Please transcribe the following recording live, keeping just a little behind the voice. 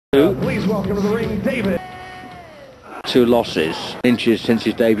Please welcome to the ring, David. 2 losses, inches since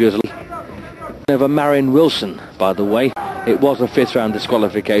his debut as over Marion Wilson, by the way. It was a 5th round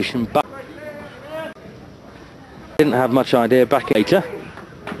disqualification, but didn't have much idea back later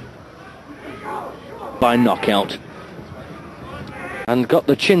by knockout and got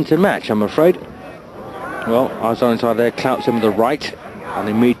the chin to match, I'm afraid. Well, I was on inside there, clouts him with the right, and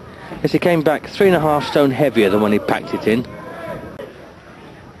immediately as he came back 3.5 stone heavier than when he packed it in.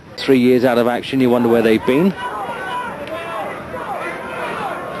 3 years out of action, you wonder where they've been.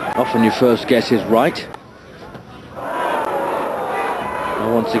 Often your first guess is right.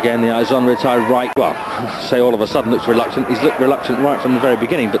 And once again, the Izon-Harry right, well, say all of a sudden looks reluctant. He's looked reluctant right from the very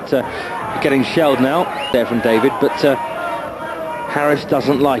beginning, but getting shelled now there from David, but Harris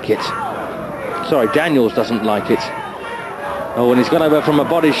doesn't like it. Sorry, Daniels doesn't like it. Oh, and he's gone over from a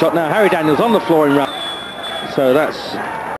body shot now. Harry Daniels on the floor in round. So that's